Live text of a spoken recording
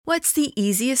What's the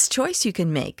easiest choice you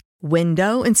can make?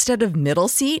 Window instead of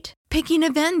middle seat? Picking a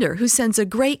vendor who sends a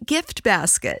great gift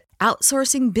basket?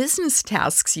 Outsourcing business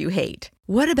tasks you hate?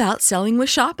 What about selling with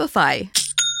Shopify?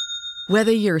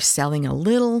 Whether you're selling a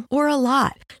little or a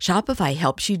lot, Shopify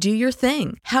helps you do your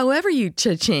thing, however you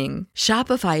cha-ching.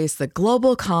 Shopify is the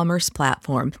global commerce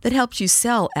platform that helps you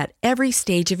sell at every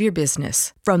stage of your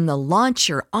business. From the launch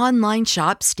your online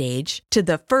shop stage to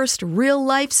the first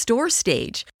real-life store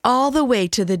stage, all the way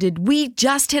to the did we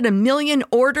just hit a million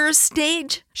orders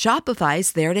stage.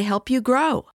 Shopify's there to help you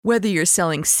grow. Whether you're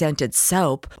selling scented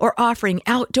soap or offering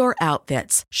outdoor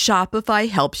outfits,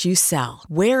 Shopify helps you sell.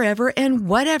 Wherever and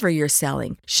whatever you're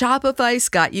selling, Shopify's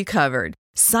got you covered.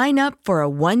 Sign up for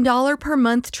a $1 per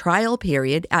month trial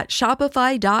period at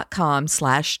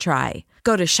shopify.com/try.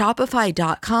 Go to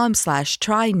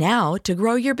shopify.com/try now to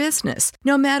grow your business,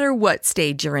 no matter what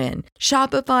stage you're in.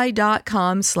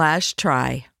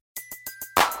 Shopify.com/try.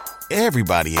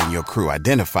 Everybody in your crew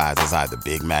identifies as either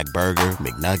Big Mac Burger,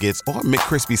 McNuggets, or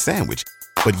McCrispy Sandwich.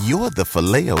 But you're the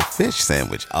Filet-O-Fish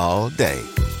Sandwich all day.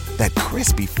 That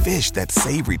crispy fish, that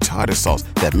savory tartar sauce,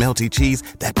 that melty cheese,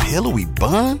 that pillowy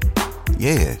bun.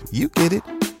 Yeah, you get it.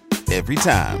 Every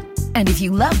time. And if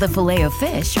you love the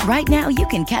Filet-O-Fish, right now you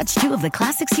can catch two of the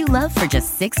classics you love for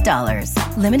just $6.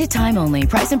 Limited time only.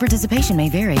 Price and participation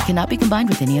may vary. Cannot be combined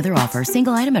with any other offer.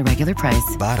 Single item at regular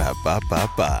price.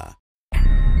 Ba-da-ba-ba-ba.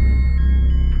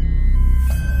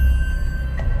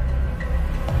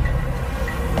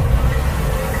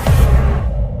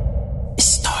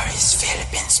 Stories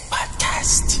Philippines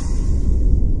Podcast.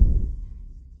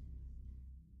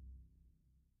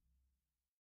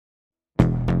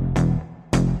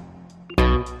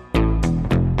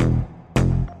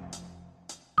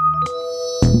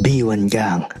 B1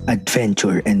 Gang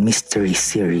Adventure and Mystery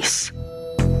Series.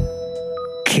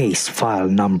 Case File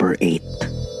Number 8.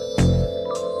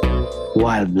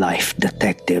 Wildlife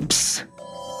Detectives.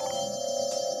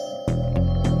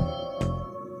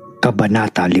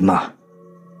 Kabanata 5.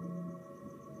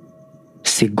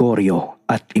 Si Gorio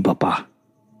at iba pa.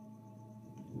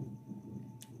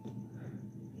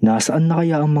 Nasaan na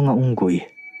kaya ang mga unggoy?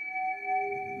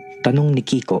 Tanong ni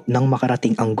Kiko nang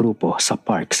makarating ang grupo sa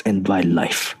Parks and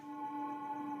Wildlife.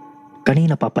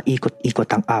 Kanina papaikot-ikot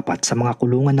ang apat sa mga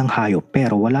kulungan ng hayop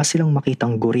pero wala silang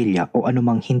makitang gorilla o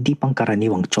anumang hindi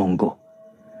pangkaraniwang tiyonggo.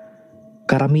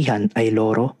 Karamihan ay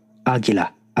loro, agila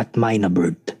at myna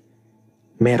bird.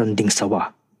 Meron ding sawa,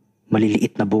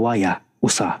 maliliit na buwaya,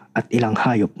 usa at ilang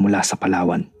hayop mula sa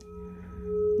Palawan.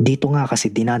 Dito nga kasi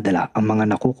dinadala ang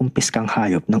mga nakukumpiskang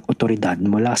hayop ng otoridad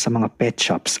mula sa mga pet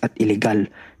shops at illegal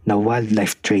na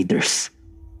wildlife traders.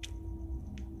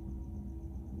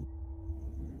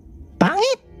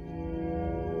 Pangit!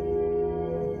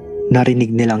 Narinig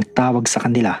nilang tawag sa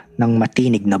kanila ng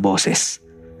matinig na boses.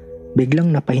 Biglang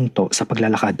napahinto sa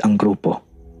paglalakad ang grupo.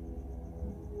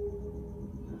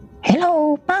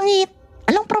 Hello, pangit!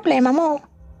 Anong problema mo?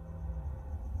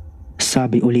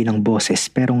 Sabi uli ng boses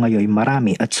pero ngayon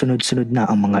marami at sunod-sunod na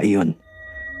ang mga iyon.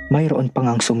 Mayroon pang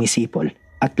ang sumisipol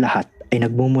at lahat ay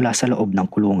nagmumula sa loob ng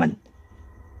kulungan.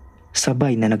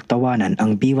 Sabay na nagtawanan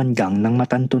ang B1 Gang nang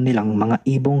matanto nilang mga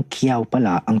ibong kiyaw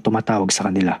pala ang tumatawag sa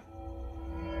kanila.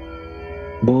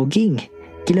 Boging,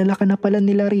 kilala ka na pala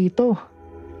nila rito.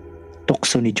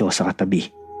 Tukso ni Joe sa katabi.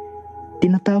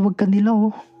 Tinatawag ka nila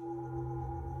oh.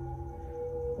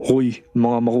 Hoy,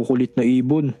 mga makukulit na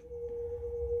ibon.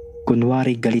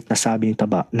 Kunwari galit na sabi ni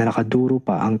Taba na nakaduro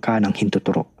pa ang kanang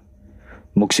hintuturo.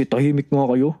 Magsitahimik nga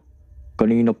kayo.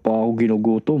 Kanina pa ako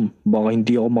ginugutom. Baka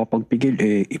hindi ako mapagpigil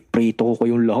iprito ko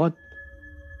kayong lahat.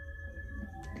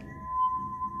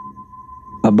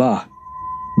 Aba,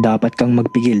 dapat kang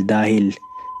magpigil dahil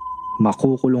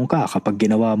makukulong ka kapag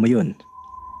ginawa mo yun.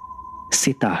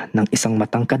 Sita ng isang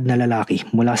matangkad na lalaki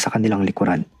mula sa kanilang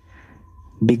likuran.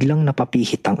 Biglang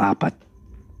napapihit ang apat.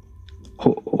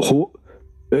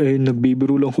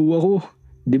 Nagbibiro lang ho ako.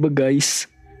 Di ba guys?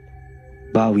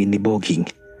 Bawi ni Boging.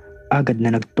 Agad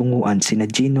na nagtunguan sina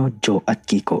Gino, Joe at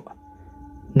Kiko.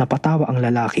 Napatawa ang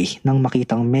lalaki nang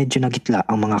makitang medyo nagitla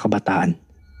ang mga kabataan.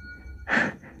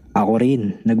 Ako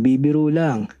rin, nagbibiro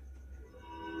lang.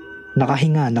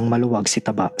 Nakahinga ng maluwag si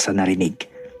Taba sa narinig.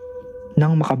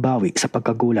 Nang makabawi sa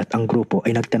pagkagulat ang grupo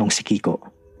ay nagtanong si Kiko.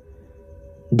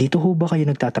 Dito ho ba kayo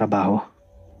nagtatrabaho?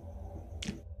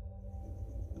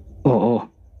 Oo,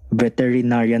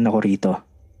 veterinarian ako rito.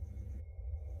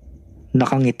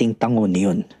 Nakangiting tangon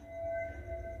niyon.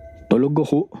 Talaga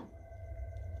ho?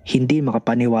 Hindi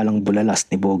makapaniwalang bulalas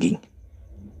ni Boging.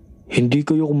 Hindi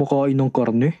kayo kumakain ng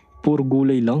karne? Puro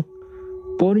gulay lang?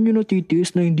 Paano nyo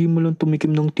natitiis na hindi mo lang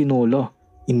tumikim ng tinola?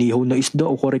 Inihaw na isda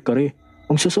o kare-kare?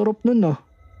 Ang sasarap nun ah.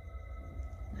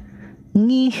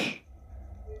 Ngi.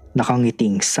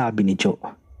 Nakangiting sabi ni Joe.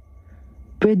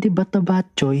 Pwede ba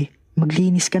tabat, Joy?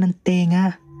 Maglinis ka ng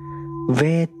tenga.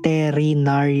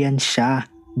 Veterinarian siya.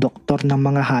 Doktor ng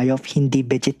mga hayop, hindi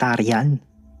vegetarian.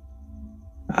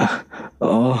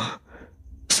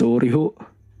 Sorry ho.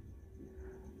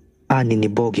 Ani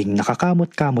ni Boging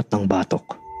nakakamot-kamot ng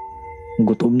batok.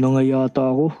 Gutom na nga yata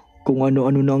ako. Kung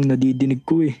ano-ano na ang nadidinig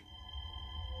ko eh.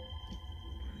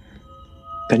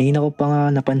 Kanina ko pa nga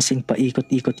napansing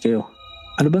paikot-ikot kayo.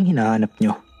 Ano bang hinahanap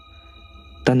nyo?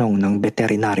 Tanong ng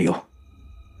veterinaryo.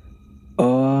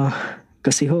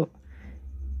 Kasi ho,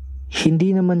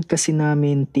 hindi naman kasi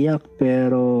namin tiyak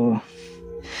pero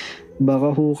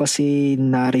baka ho kasi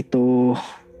narito.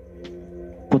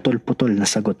 Putol-putol na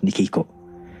sagot ni Kiko.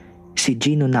 Si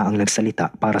Gino na ang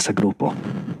nagsalita para sa grupo.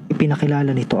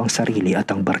 Ipinakilala nito ang sarili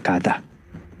at ang barkada.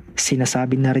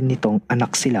 Sinasabi na rin nitong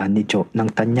anak sila ni Joe ng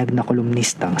tanyag na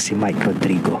kolumnistang si Mike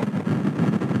Rodrigo.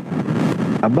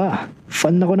 Aba,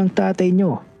 fan ako ng tatay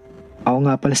nyo. Ako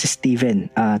nga pala si Steven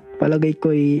at palagay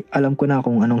ko'y alam ko na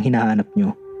kung anong hinahanap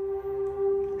nyo.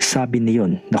 Sabi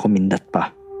niyon na kumindat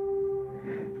pa.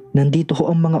 Nandito ho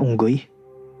ang mga unggoy.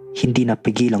 Hindi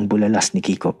napigilang bulalas ni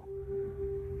Kiko.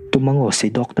 Tumango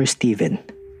si Dr. Steven.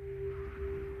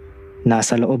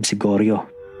 Nasa loob si Gorio.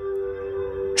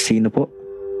 Sino po?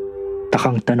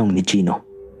 Takang tanong ni Gino.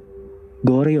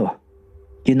 Gorio,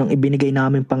 yun ang ibinigay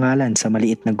namin pangalan sa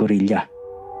maliit na gorilla.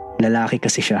 Lalaki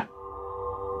kasi siya.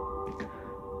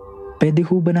 Pwede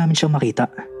ho ba namin siyang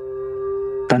makita?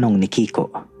 Tanong ni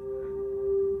Kiko.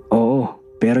 Oo,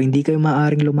 pero hindi kayo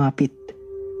maaaring lumapit.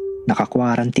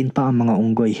 Naka-quarantine pa ang mga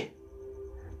unggoy.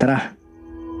 Tara.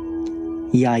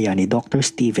 Yaya ni Dr.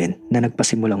 Steven na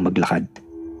nagpasimulang maglakad.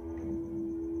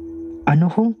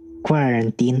 Ano hong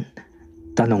quarantine?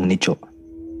 Tanong ni Joe.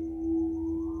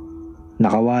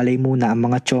 Nakawalay muna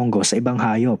ang mga tiyonggo sa ibang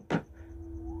hayop.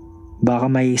 Baka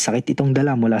may sakit itong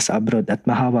dala mula sa abroad at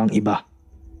mahawa ang iba.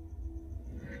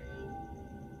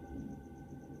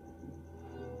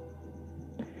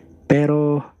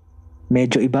 Pero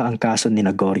medyo iba ang kaso ni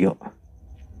Gorio.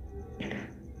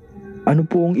 Ano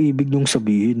po ang ibig niyong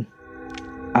sabihin?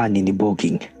 Ani ni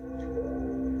Boging.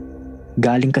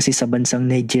 Galing kasi sa bansang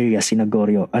Nigeria si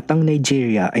Gorio at ang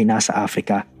Nigeria ay nasa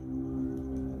Africa.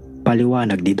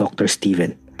 Paliwanag ni Dr.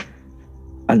 Steven.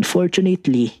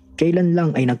 Unfortunately, kailan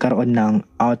lang ay nagkaroon ng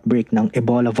outbreak ng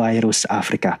Ebola virus sa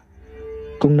Africa.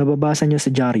 Kung nababasa niyo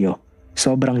sa dyaryo,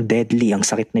 sobrang deadly ang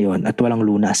sakit na yon at walang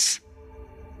lunas.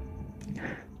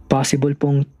 Possible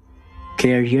pong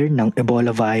carrier ng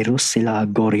Ebola virus sila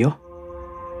Gorio?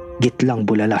 Gitlang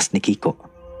bulalas ni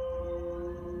Kiko.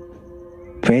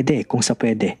 Pwede kung sa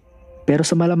pwede. Pero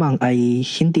sa malamang ay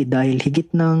hindi dahil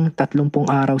higit ng 30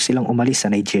 araw silang umalis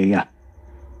sa Nigeria.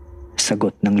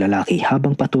 Sagot ng lalaki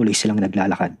habang patuloy silang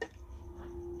naglalakad.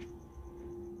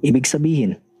 Ibig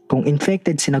sabihin, kung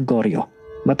infected si Gorio,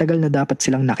 matagal na dapat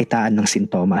silang nakitaan ng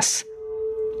sintomas.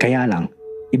 Kaya lang,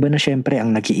 iba na syempre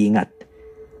ang nag-iingat.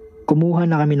 Kumuha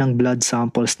na kami ng blood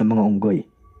samples ng mga unggoy.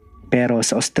 Pero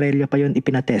sa Australia pa yon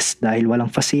ipinatest dahil walang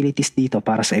facilities dito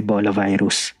para sa Ebola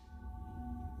virus.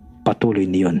 Patuloy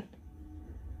niyon.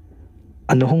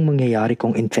 Ano hong mangyayari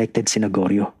kung infected si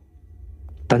Gorio?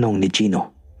 Tanong ni Gino.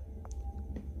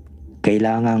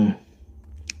 Kailangang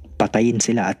patayin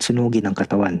sila at sunugin ang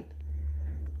katawan.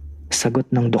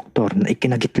 Sagot ng doktor na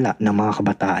ikinagitla ng mga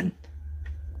kabataan.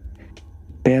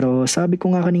 Pero sabi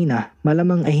ko nga kanina,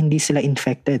 malamang ay hindi sila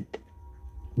infected.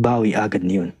 Bawi agad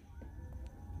niyon.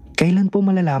 Kailan po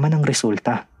malalaman ang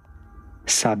resulta?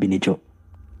 Sabi ni Joe.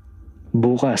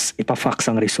 Bukas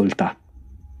ipa-fax ang resulta.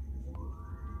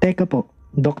 Teka po,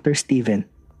 Dr. Steven.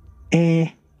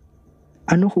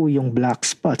 Ano ho yung black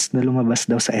spots na lumabas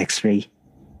daw sa x-ray?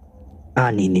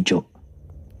 Ani ni Joe.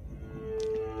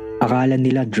 Akala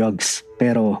nila drugs,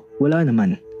 pero wala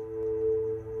naman.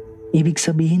 Ibig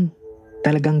sabihin,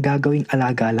 talagang gagawing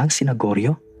alaga lang si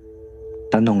Gorio?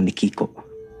 Tanong ni Kiko.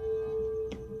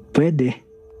 Pwede.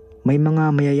 May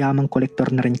mga mayayamang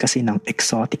kolektor na rin kasi ng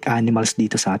exotic animals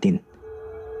dito sa atin.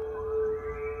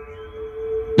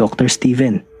 Dr.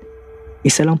 Steven,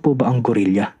 isa lang po ba ang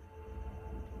gorilla?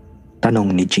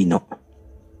 Tanong ni Gino.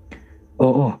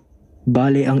 Oo,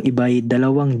 bale ang iba'y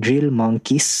 2 drill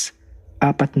monkeys,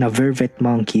 4 na vervet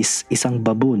monkeys, 1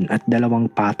 baboon at 2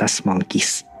 patas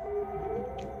monkeys.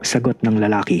 Sagot ng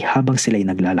lalaki habang sila'y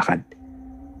naglalakad.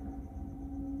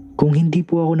 Kung hindi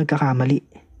po ako nagkakamali,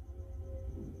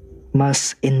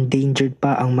 mas endangered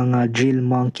pa ang mga drill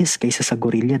monkeys kaysa sa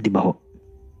gorilla, di ba ho?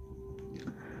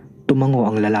 Tumango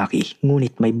ang lalaki,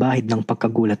 ngunit may bahid ng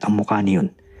pagkagulat ang mukha niyon.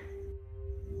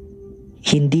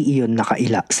 Hindi iyon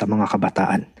nakaila sa mga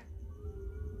kabataan.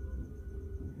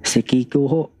 Si Kiko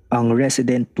ho, ang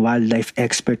resident wildlife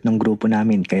expert ng grupo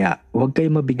namin kaya huwag kayo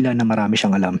mabigla na marami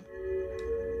siyang alam.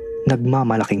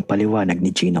 Nagmamalaking paliwanag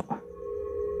ni Gino.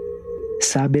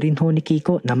 Sabi rin ho ni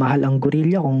Kiko na mahal ang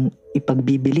gorilya kung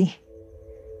ipagbibili.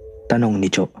 Tanong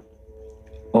ni Jo.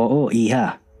 Oo,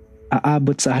 iha.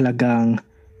 Aabot sa halagang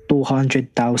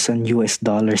 $200,000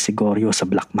 si Gorio sa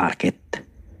black market.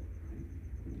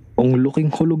 Ang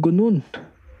luking hulugan nun,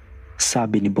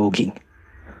 sabi ni Boging.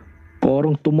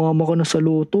 Parang tumama ka na sa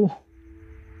loto.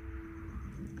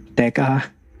 Teka ha,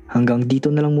 hanggang dito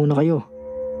na lang muna kayo.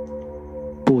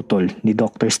 Putol ni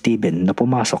Dr. Steven na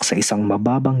pumasok sa isang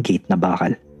mababang gate na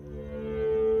bakal.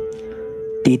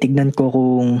 Titignan ko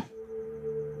kung...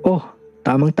 Oh,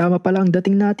 tamang-tama pala ang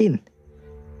dating natin.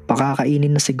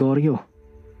 Pakakainin na si Gorio.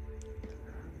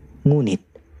 Ngunit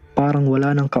parang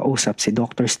wala nang kausap si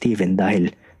Dr. Steven dahil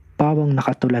pawang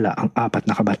nakatulala ang 4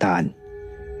 na kabataan.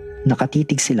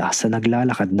 Nakatitig sila sa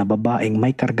naglalakad na babaeng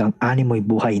may kargang animoy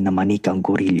buhay na manikang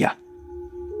gorilya.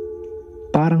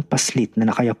 Parang paslit na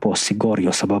nakayapos si Gorio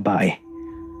sa babae.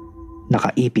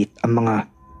 Nakaipit ang mga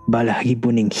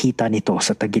balahibuning hita nito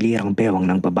sa tagilirang bewang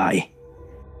ng babae.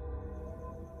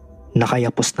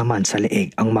 Nakayapos naman sa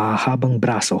leeg ang mahahabang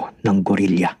braso ng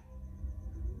gorilya.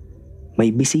 May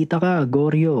bisita ka,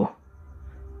 Gorio.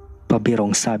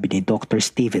 Pabirong sabi ni Dr.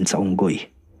 Steven sa unggoy.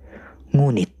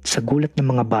 Ngunit sa gulat ng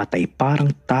mga batay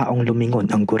parang taong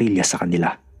lumingon ang gorilya sa kanila.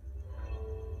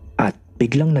 At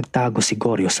biglang nagtago si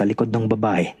Gorio sa likod ng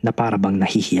babae na parabang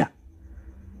nahihiya.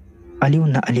 Aliw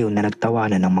na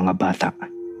nagtawanan ng mga bata.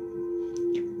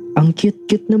 Ang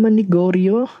cute-cute naman ni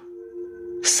Gorio,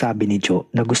 sabi ni Joe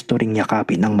na gusto ring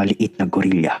yakapin ang maliit na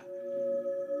gorilya.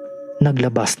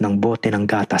 Naglabas ng bote ng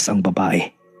gatas ang babae,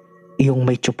 iyong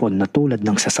may tsupon na tulad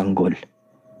ng sasanggol.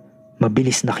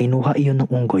 Mabilis na kinuha iyon ng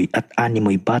unggoy at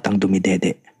animoy batang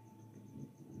dumidede.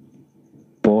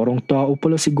 Parang tao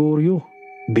pala si Gorio,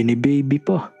 binibaby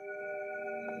pa.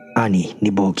 Ani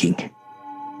ni Boging.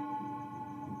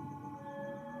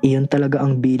 Iyon talaga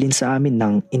ang bilin sa amin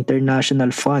ng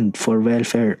International Fund for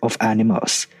Welfare of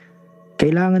Animals.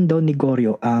 Kailangan daw ni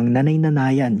Gorio ang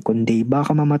nanay-nanayan kundi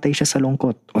baka mamatay siya sa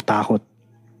lungkot o takot.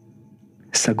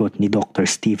 Sagot ni Dr.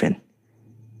 Steven.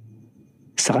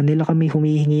 Sa kanila kami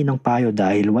humihingi ng payo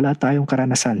dahil wala tayong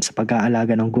karanasan sa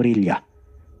pag-aalaga ng gorilya.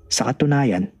 Sa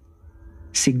katunayan,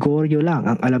 si Gorio lang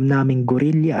ang alam naming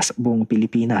gorilya sa buong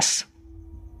Pilipinas.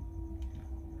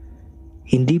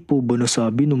 Hindi po ba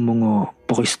nasabi ng mga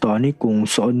Pakistani kung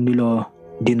saan nila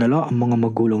dinala ang mga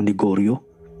magulang ni Gorio?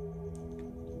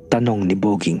 Tanong ni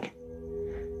Boging.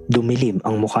 Dumilim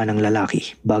ang mukha ng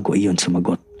lalaki bago iyon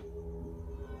sumagot.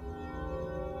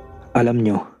 Alam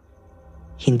nyo,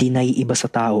 hindi naiiba sa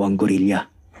tao ang gorilya.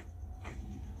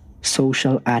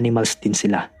 Social animals din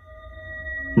sila.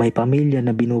 May pamilya na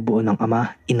binubuo ng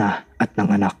ama, ina at ng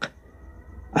anak.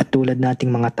 At tulad nating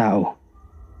mga tao,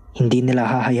 hindi nila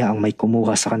hahayaang may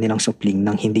kumuha sa kanilang supling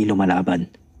nang hindi lumalaban.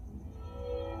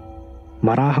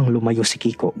 Marahang lumayo si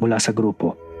Kiko mula sa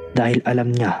grupo dahil alam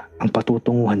niya ang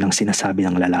patutunguhan ng sinasabi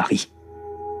ng lalaki.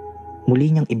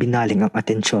 Muli niyang ibinaling ang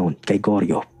atensyon kay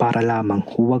Gorio para lamang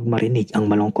huwag marinig ang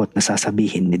malungkot na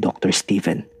sasabihin ni Dr.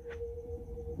 Steven.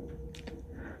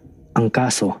 Ang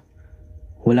kaso,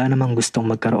 wala namang gustong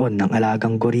magkaroon ng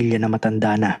alagang gorilya na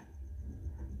matanda na.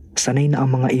 Sanay na ang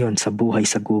mga iyon sa buhay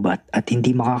sa gubat at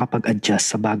hindi makakapag-adjust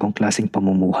sa bagong klaseng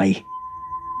pamumuhay.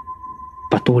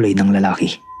 Patuloy ng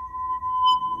lalaki.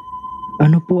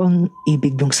 Ano po ang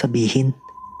ibig niyong sabihin?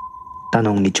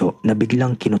 Tanong ni Joe na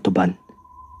biglang kinutuban.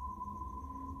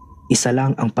 Isa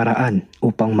lang ang paraan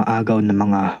upang maagaw ng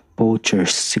mga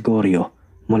poachers si Gorio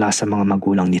mula sa mga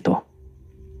magulang nito.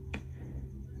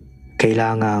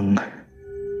 Kailangang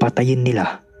patayin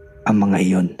nila ang mga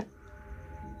iyon.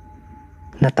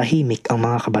 Natahimik ang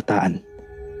mga kabataan.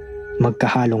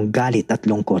 Magkahalong galit at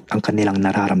lungkot ang kanilang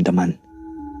nararamdaman.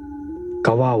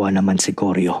 Kawawa naman si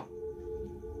Gorio.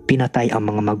 Pinatay ang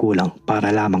mga magulang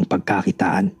para lamang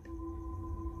pagkakitaan.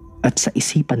 At sa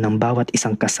isipan ng bawat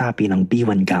isang kasapi ng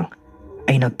B1 Gang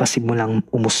ay nagpasimulang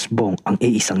umusbong ang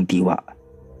iisang diwa.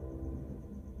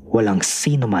 Walang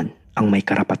sino man ang may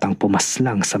karapatang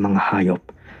pumaslang sa mga hayop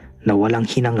na walang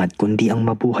hinangad kundi ang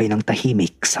mabuhay ng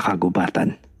tahimik sa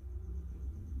kagubatan.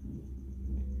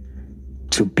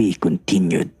 To be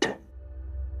continued.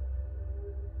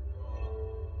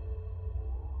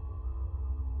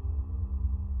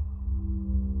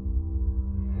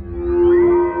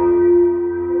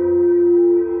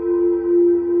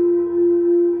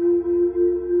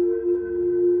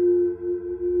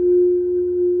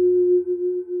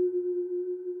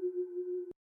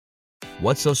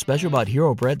 What's so special about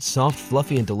Hero Bread's soft,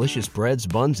 fluffy, and delicious breads,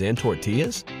 buns, and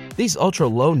tortillas? These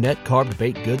ultra-low net-carb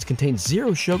baked goods contain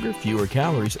zero sugar, fewer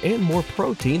calories, and more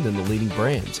protein than the leading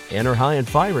brands, and are high in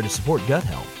fiber to support gut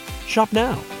health. Shop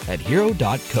now at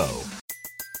Hero.co.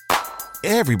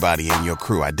 Everybody in your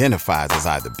crew identifies as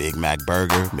either Big Mac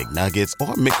Burger, McNuggets,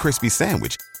 or McCrispy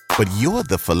Sandwich. But you're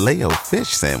the Filet-O-Fish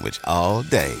Sandwich all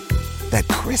day. That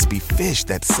crispy fish,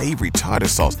 that savory tartar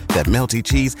sauce, that melty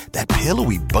cheese, that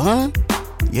pillowy bun.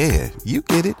 Yeah, you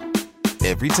get it.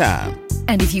 Every time.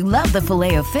 And if you love the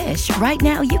Filet-O-Fish, right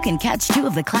now you can catch two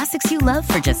of the classics you love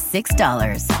for just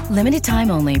 $6. Limited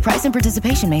time only. Price and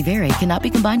participation may vary. Cannot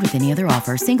be combined with any other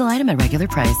offer. Single item at regular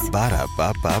price.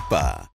 Ba-da-ba-ba-ba.